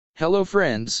Hello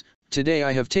friends, today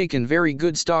I have taken very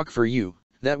good stock for you,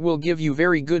 that will give you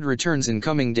very good returns in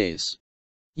coming days.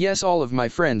 Yes, all of my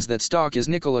friends, that stock is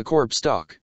Nikola Corp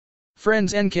stock.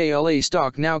 Friends, NKLA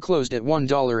stock now closed at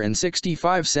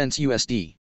 $1.65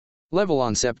 USD. Level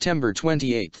on September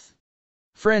 28th.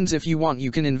 Friends, if you want you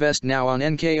can invest now on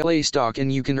NKLA stock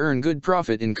and you can earn good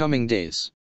profit in coming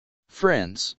days.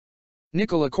 Friends,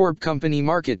 Nikola Corp company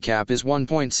market cap is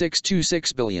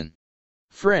 $1.626 billion.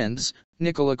 Friends,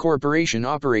 Nikola Corporation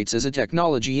operates as a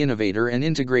technology innovator and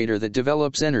integrator that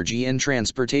develops energy and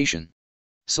transportation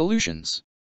solutions.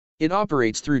 It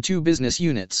operates through two business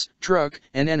units, truck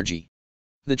and energy.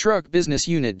 The truck business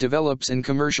unit develops and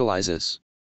commercializes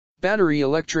battery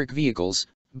electric vehicles,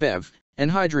 BEV,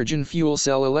 and hydrogen fuel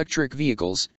cell electric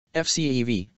vehicles,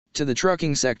 FCEV, to the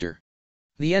trucking sector.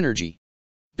 The energy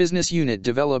business unit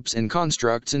develops and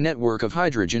constructs a network of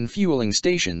hydrogen fueling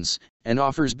stations, and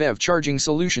offers BEV charging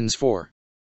solutions for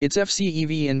its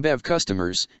FCEV and BEV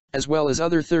customers, as well as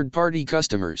other third-party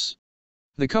customers.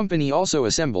 The company also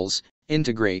assembles,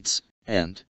 integrates,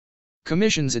 and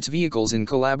commissions its vehicles in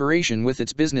collaboration with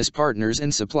its business partners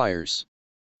and suppliers.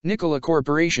 Nikola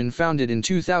Corporation founded in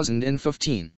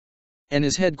 2015 and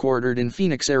is headquartered in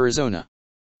Phoenix, Arizona.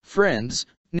 Friends,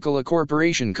 Nikola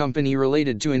Corporation company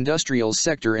related to industrial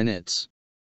sector and it's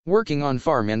working on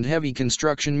farm and heavy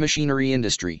construction machinery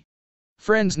industry.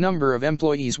 Friends, number of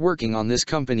employees working on this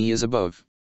company is above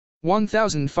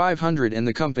 1,500 and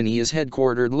the company is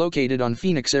headquartered located on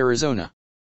Phoenix, Arizona,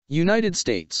 United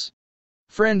States.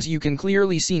 Friends, you can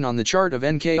clearly seen on the chart of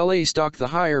NKLA stock the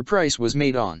higher price was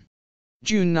made on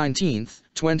June 19,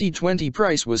 2020.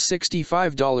 Price was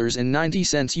 $65.90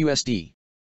 USD.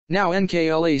 Now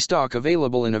NKLA stock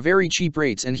available in a very cheap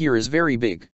rates, and here is very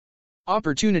big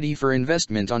opportunity for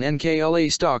investment on NKLA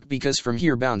stock because from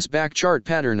here bounce back chart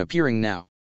pattern appearing now.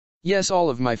 Yes, all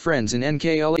of my friends, in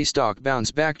NKLA stock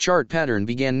bounce back chart pattern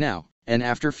began now, and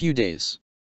after few days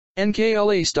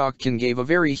NKLA stock can give a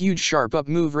very huge sharp up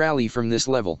move rally from this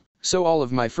level. So all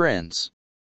of my friends,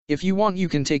 if you want you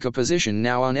can take a position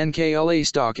now on NKLA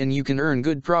stock and you can earn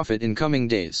good profit in coming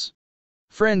days.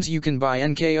 Friends, you can buy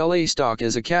NKLA stock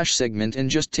as a cash segment and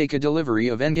just take a delivery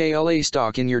of NKLA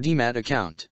stock in your demat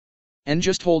account. And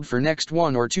just hold for next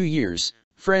 1 or 2 years.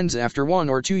 Friends, after 1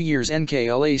 or 2 years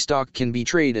NKLA stock can be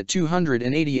traded at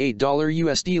 $288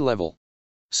 USD level.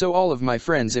 So all of my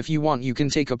friends, if you want you can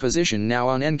take a position now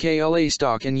on NKLA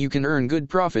stock and you can earn good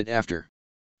profit after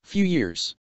few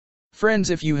years.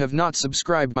 Friends, if you have not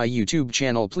subscribed my YouTube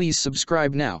channel, please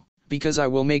subscribe now, because I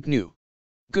will make new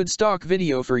good stock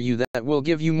video for you that will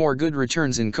give you more good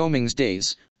returns in coming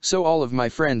days. So all of my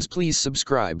friends, please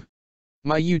subscribe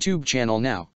my YouTube channel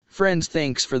now. Friends,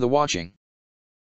 thanks for the watching.